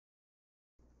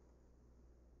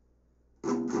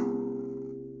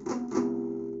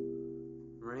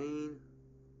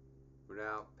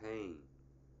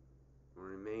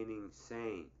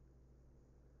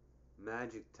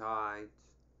magic tides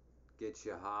get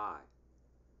you high.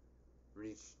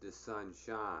 Reach the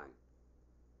sunshine.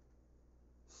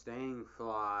 Staying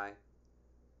fly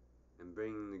and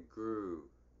bring the groove.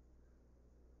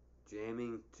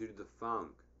 Jamming to the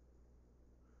funk.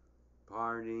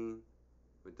 Partying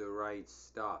with the right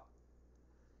stuff.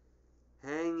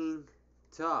 Hanging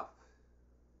tough.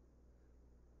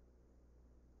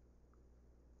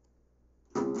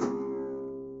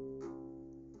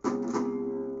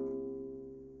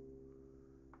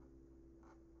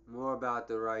 More about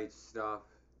the right stuff.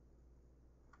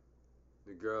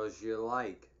 The girls you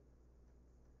like.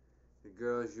 The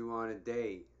girls you want to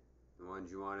date. The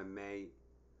ones you want to mate.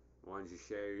 The ones you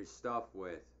share your stuff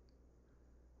with.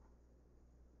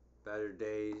 Better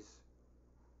days.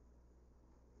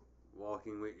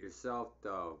 Walking with yourself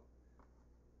though.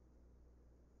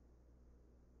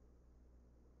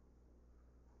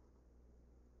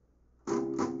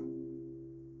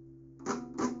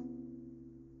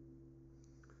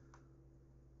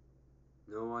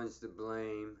 No one's to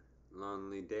blame.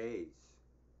 Lonely days.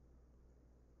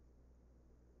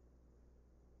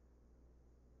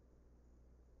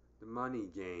 The money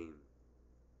game.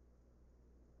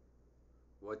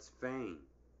 What's fame?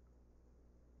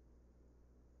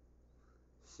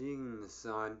 Seeing the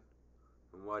sun.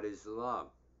 And what is love?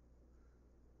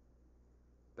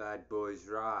 Bad boys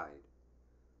ride.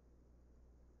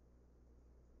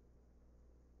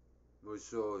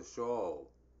 Muso soul.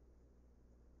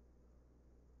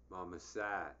 Mama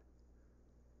sad.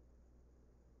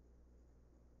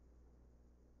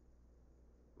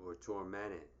 Or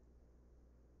tormented.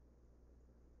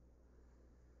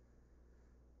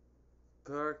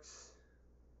 Perks,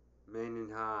 main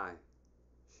and high,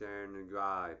 sharing the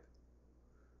vibe.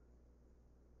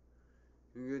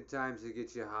 Good times to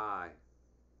get you high.